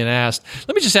having been asked.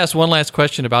 Let me just ask one last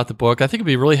question about the book. I think it'd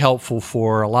be really helpful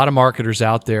for a lot of marketers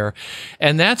out there.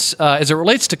 And that's as it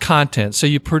relates to content. So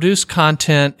you produce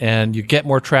content and you get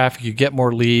more traffic, you get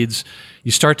more leads,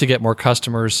 you start to get more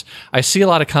customers. I see a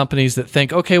lot of companies that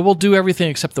think, okay, we'll do everything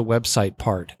except the website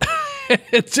part.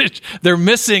 They're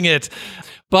missing it.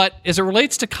 But as it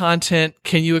relates to content,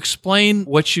 can you explain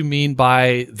what you mean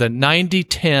by the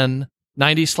 90-10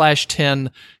 90/10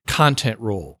 content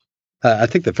rule? I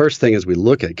think the first thing as we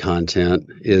look at content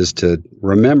is to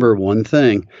remember one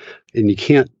thing, and you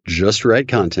can't just write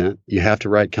content. You have to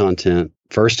write content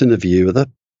first in the view of the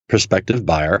prospective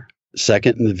buyer,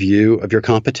 second in the view of your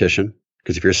competition,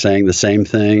 because if you're saying the same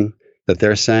thing that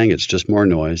they're saying, it's just more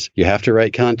noise. You have to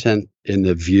write content in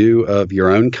the view of your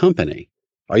own company.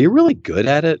 Are you really good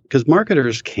at it? Because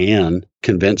marketers can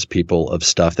convince people of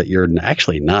stuff that you're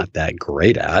actually not that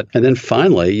great at. And then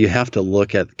finally, you have to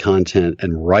look at content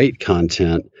and write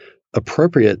content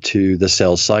appropriate to the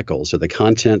sales cycle. So the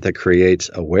content that creates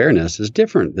awareness is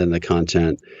different than the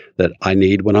content that I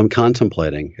need when I'm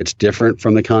contemplating. It's different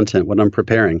from the content when I'm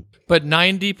preparing. But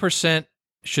 90%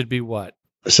 should be what?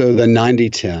 So the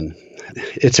 90/10,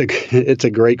 it's a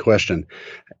great question.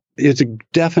 It's a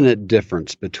definite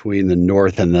difference between the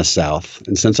North and the South.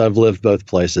 And since I've lived both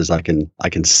places, I can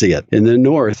see it. In the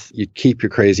North, you keep your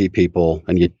crazy people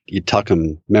and you tuck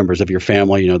them, members of your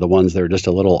family, the ones that are just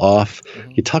a little off.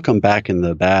 Mm-hmm. You tuck them back in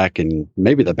the back and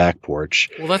maybe the back porch.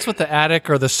 Well, that's what the attic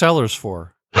or the cellar's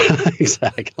for.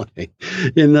 Exactly.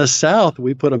 In the South,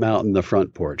 we put them out in the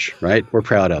front porch, right? We're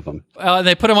proud of them.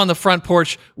 They put them on the front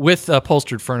porch with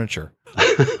upholstered furniture.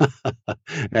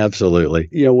 Absolutely.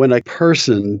 When a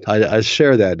person, I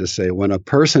share that to say, when a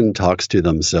person talks to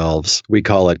themselves, we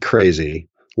call it crazy.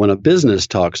 When a business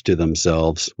talks to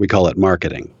themselves, we call it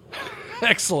marketing.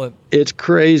 Excellent. It's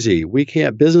crazy.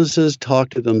 Businesses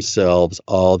talk to themselves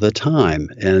all the time.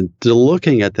 And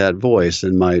looking at that voice,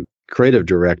 and my creative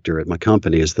director at my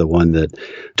company is the one that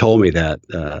told me that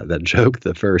joke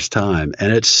the first time.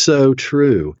 And it's so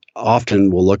true.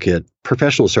 Often we'll look at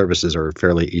professional services are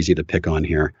fairly easy to pick on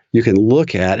here. You can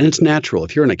look at, and it's natural.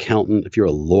 If you're an accountant, if you're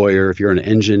a lawyer, if you're an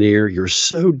engineer, you're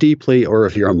so deeply, or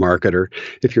if you're a marketer,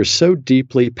 if you're so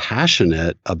deeply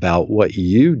passionate about what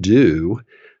you do,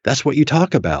 that's what you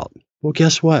talk about. Well,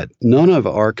 guess what? None of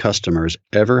our customers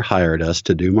ever hired us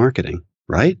to do marketing.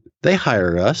 Right? They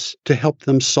hire us to help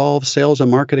them solve sales and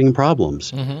marketing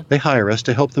problems. Mm-hmm. They hire us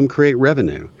to help them create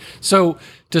revenue. So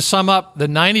to sum up, the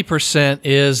 90%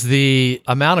 is the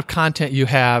amount of content you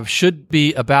have should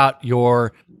be about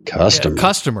your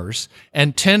customers,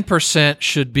 and 10%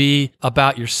 should be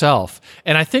about yourself.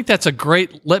 And I think that's a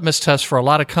great litmus test for a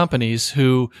lot of companies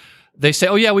who they say,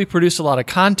 oh yeah, we produce a lot of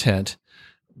content,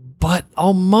 but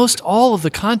almost all of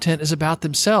the content is about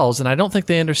themselves, and I don't think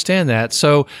they understand that.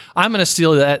 So I'm going to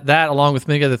steal that along with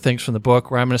many other things from the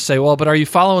book, where I'm going to say, well, but are you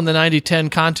following the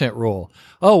 90/10 content rule?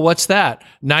 Oh, what's that?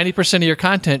 90% of your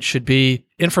content should be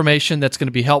information that's going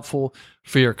to be helpful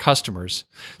for your customers.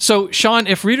 So, Sean,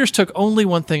 if readers took only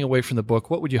one thing away from the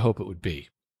book, what would you hope it would be?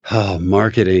 Oh,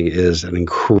 marketing is an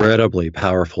incredibly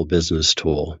powerful business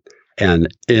tool. And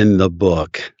in the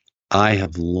book, I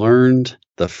have learned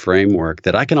the framework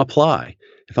that I can apply.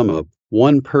 If I'm a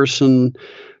one-person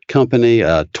company,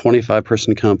 a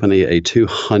 25-person company, a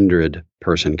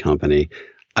 200-person company,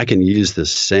 I can use the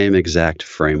same exact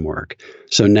framework.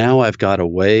 So now I've got a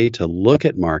way to look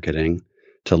at marketing,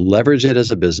 to leverage it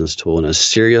as a business tool in a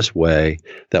serious way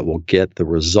that will get the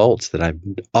results that I've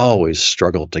always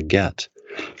struggled to get.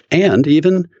 And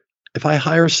even if I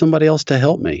hire somebody else to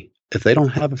help me, if they don't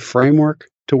have a framework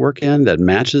to work in that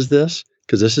matches this,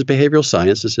 because this is behavioral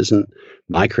science, this isn't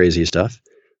my crazy stuff,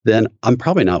 then I'm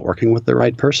probably not working with the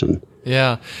right person.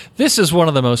 Yeah. This is one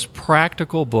of the most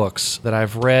practical books that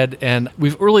I've read, and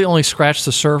we've really only scratched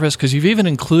the surface, because you've even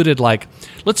included,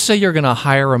 let's say you're going to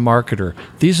hire a marketer.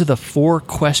 These are the 4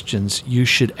 questions you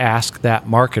should ask that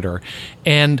marketer.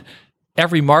 And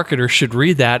every marketer should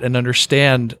read that and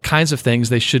understand kinds of things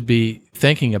they should be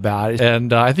thinking about.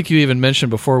 And I think you even mentioned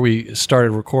before we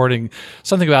started recording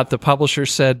something about the publisher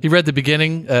said, he read the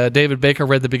beginning, David Baker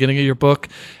read the beginning of your book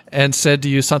and said to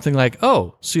you something like,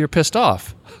 oh, so you're pissed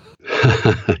off.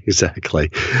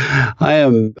 Exactly. I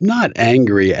am not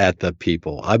angry at the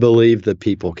people. I believe that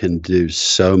people can do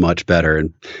so much better.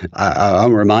 And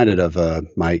I'm reminded of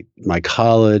my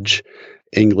college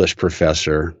English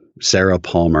professor, Sarah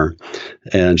Palmer,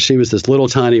 and she was this little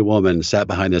tiny woman, sat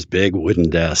behind this big wooden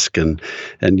desk, and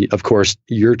of course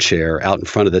your chair out in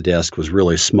front of the desk was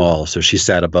really small, so she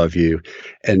sat above you,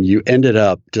 and you ended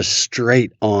up just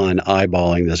straight on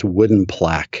eyeballing this wooden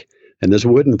plaque. And this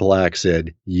wooden plaque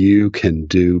said, "You can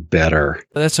do better."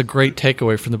 That's a great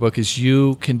takeaway from the book, is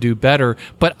you can do better.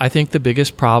 But I think the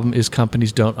biggest problem is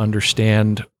companies don't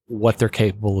understand what they're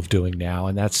capable of doing now.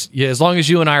 And that's, as long as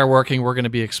you and I are working, we're going to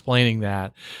be explaining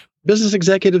that. Business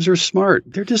executives are smart.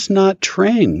 They're just not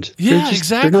trained. Yeah,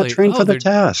 exactly. They're not trained for the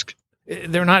task.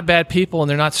 they're not bad people and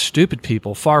they're not stupid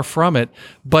people, far from it,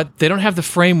 but they don't have the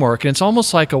framework. And it's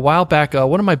almost like a while back,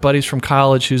 one of my buddies from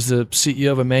college, who's the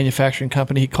CEO of a manufacturing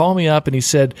company, he called me up and he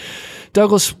said,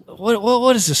 Douglas,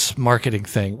 what is this marketing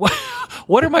thing?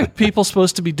 What are my people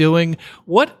supposed to be doing?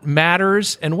 What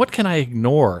matters and what can I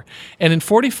ignore? And in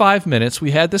 45 minutes, we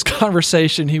had this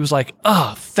conversation. He was like,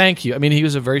 oh, thank you. I mean, he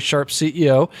was a very sharp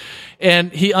CEO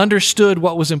and he understood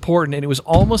what was important. And it was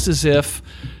almost as if,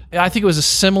 I think it was a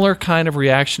similar kind of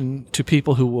reaction to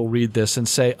people who will read this and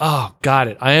say, oh, got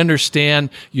it. I understand.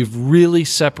 You've really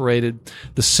separated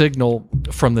the signal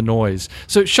from the noise.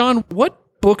 So, Sean, what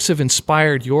books have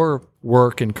inspired your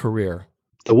work and career?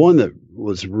 The one that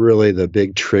was really the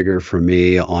big trigger for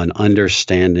me on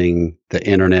understanding the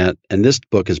internet, and this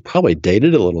book is probably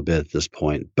dated a little bit at this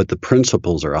point, but the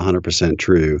principles are 100%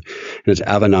 true. And it's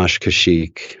Avinash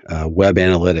Kaushik, Web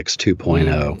Analytics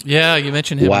 2.0. Yeah, you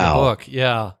mentioned him in the book.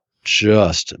 Yeah.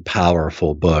 Just a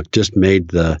powerful book. Just made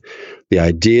the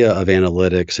idea of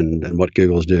analytics and what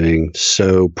Google's doing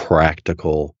so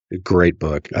practical. Great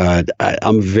book.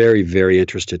 I'm very, very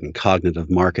interested in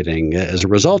cognitive marketing as a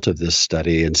result of this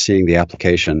study and seeing the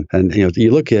application. And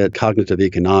you look at cognitive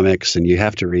economics, and you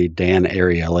have to read Dan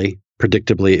Ariely,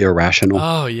 Predictably Irrational.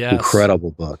 Oh, yes.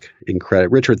 Incredible book.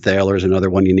 Richard Thaler is another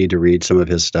one you need to read some of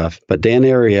his stuff. But Dan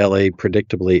Ariely,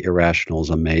 Predictably Irrational is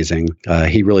amazing.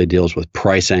 He really deals with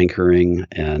price anchoring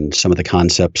and some of the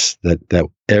concepts that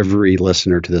every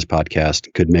listener to this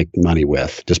podcast could make money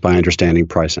with just by understanding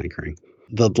price anchoring.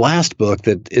 The last book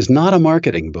that is not a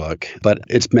marketing book, but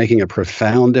it's making a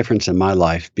profound difference in my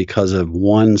life because of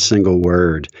one single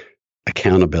word: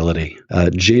 accountability.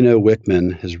 Gino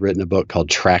Wickman has written a book called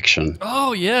Traction.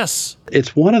 Oh, yes.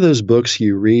 It's one of those books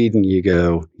you read and you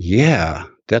go, yeah,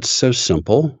 that's so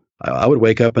simple. I would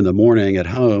wake up in the morning at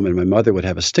home and my mother would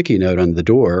have a sticky note on the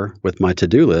door with my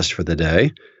to-do list for the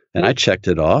day, and I checked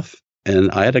it off.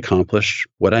 And I had accomplished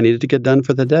what I needed to get done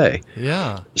for the day.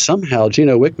 Yeah. Somehow,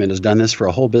 Gino Wickman has done this for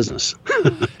a whole business.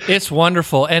 It's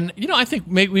wonderful. And, I think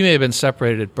we may have been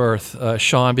separated at birth,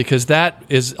 Sean, because that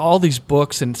is all these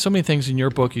books and so many things in your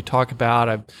book you talk about.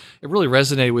 It really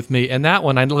resonated with me. And that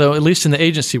one, I know, at least in the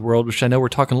agency world, which I know we're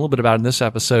talking a little bit about in this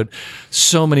episode,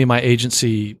 so many of my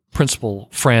agency principal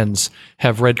friends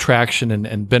have read Traction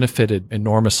and benefited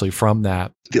enormously from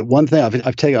that. The one thing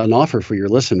I've taken an offer for your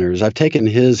listeners. I've taken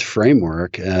his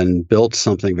framework and built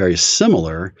something very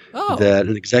similar that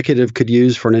an executive could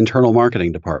use for an internal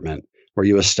marketing department, where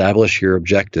you establish your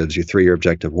objectives, your 3-year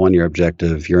objective, 1-year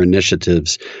objective, your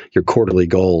initiatives, your quarterly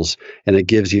goals, and it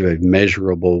gives you a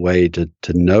measurable way to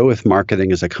know if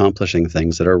marketing is accomplishing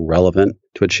things that are relevant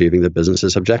to achieving the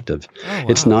business's objective. Oh, wow.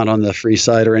 It's not on the free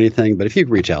side or anything, but if you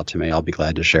reach out to me, I'll be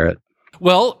glad to share it.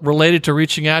 Well, related to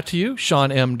reaching out to you,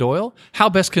 Sean M. Doyle, how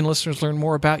best can listeners learn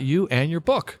more about you and your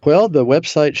book? Well, the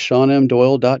website,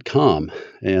 seanmdoyle.com,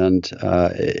 and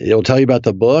it'll tell you about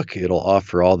the book. It'll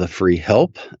offer all the free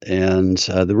help. And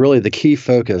the key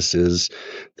focus is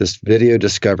this video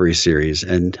discovery series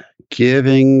and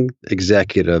giving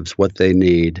executives what they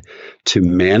need to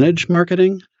manage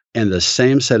marketing. And the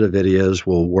same set of videos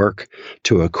will work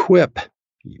to equip.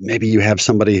 Maybe you have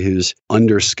somebody who's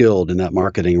underskilled in that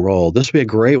marketing role. This would be a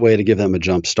great way to give them a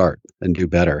jump start and do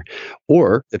better.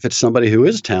 Or if it's somebody who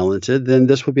is talented, then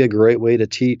this would be a great way to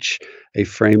teach a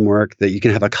framework that you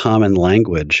can have a common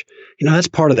language. That's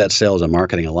part of that sales and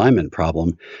marketing alignment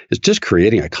problem, is just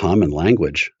creating a common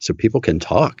language so people can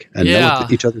talk and know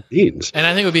what each other means. And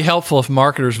I think it would be helpful if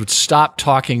marketers would stop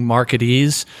talking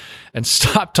marketese and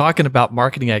stop talking about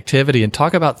marketing activity and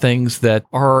talk about things that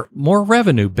are more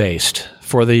revenue based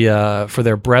for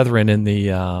their brethren in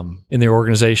the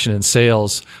organization and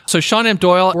sales. So Sean M.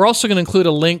 Doyle, we're also going to include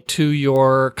a link to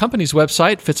your company's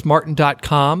website,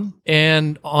 fitzmartin.com,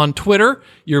 and on Twitter,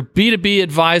 your B2B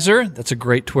advisor. That's a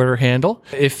great Twitter handle.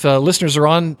 If listeners are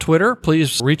on Twitter,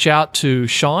 please reach out to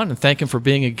Sean and thank him for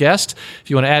being a guest. If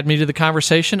you want to add me to the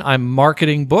conversation, I'm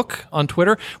Marketing Book on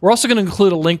Twitter. We're also going to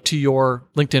include a link to your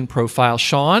LinkedIn profile,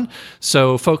 Sean,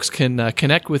 so folks can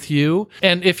connect with you.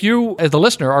 And if you, as the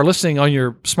listener, are listening on your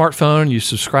smartphone, you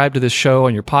subscribe to this show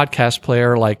on your podcast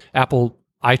player like Apple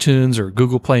iTunes or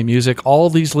Google Play Music, all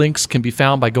these links can be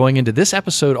found by going into this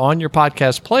episode on your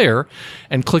podcast player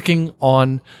and clicking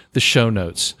on the show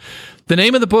notes. The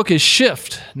name of the book is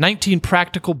Shift, 19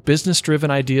 Practical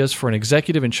Business-Driven Ideas for an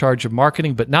Executive in Charge of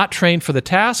Marketing, but Not Trained for the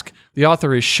Task. The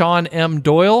author is Sean M.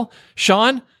 Doyle.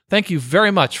 Sean, thank you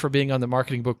very much for being on the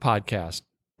Marketing Book Podcast.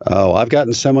 Oh, I've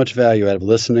gotten so much value out of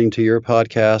listening to your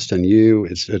podcast and you.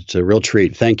 It's a real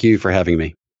treat. Thank you for having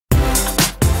me.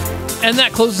 And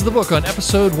that closes the book on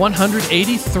episode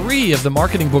 183 of the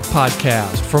Marketing Book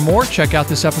Podcast. For more, check out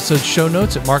this episode's show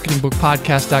notes at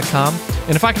marketingbookpodcast.com.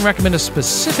 And if I can recommend a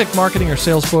specific marketing or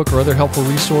sales book or other helpful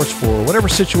resource for whatever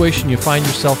situation you find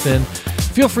yourself in,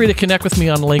 feel free to connect with me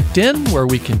on LinkedIn, where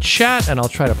we can chat and I'll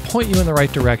try to point you in the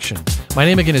right direction. My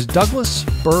name again is Douglas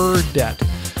Burdett.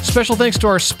 Special thanks to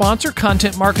our sponsor,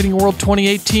 Content Marketing World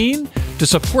 2018. To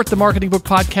support the Marketing Book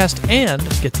Podcast and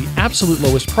get the absolute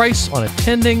lowest price on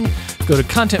attending, go to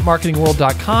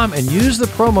contentmarketingworld.com and use the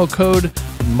promo code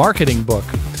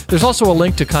MarketingBook. There's also a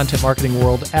link to Content Marketing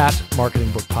World at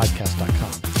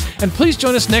marketingbookpodcast.com. And please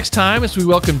join us next time as we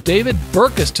welcome David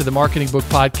Burkus to the Marketing Book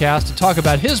Podcast to talk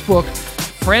about his book,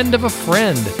 Friend of a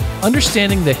Friend,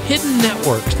 Understanding the Hidden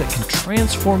Networks that can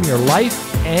transform your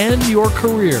life and your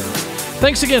career.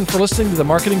 Thanks again for listening to the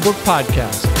Marketing Book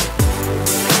Podcast.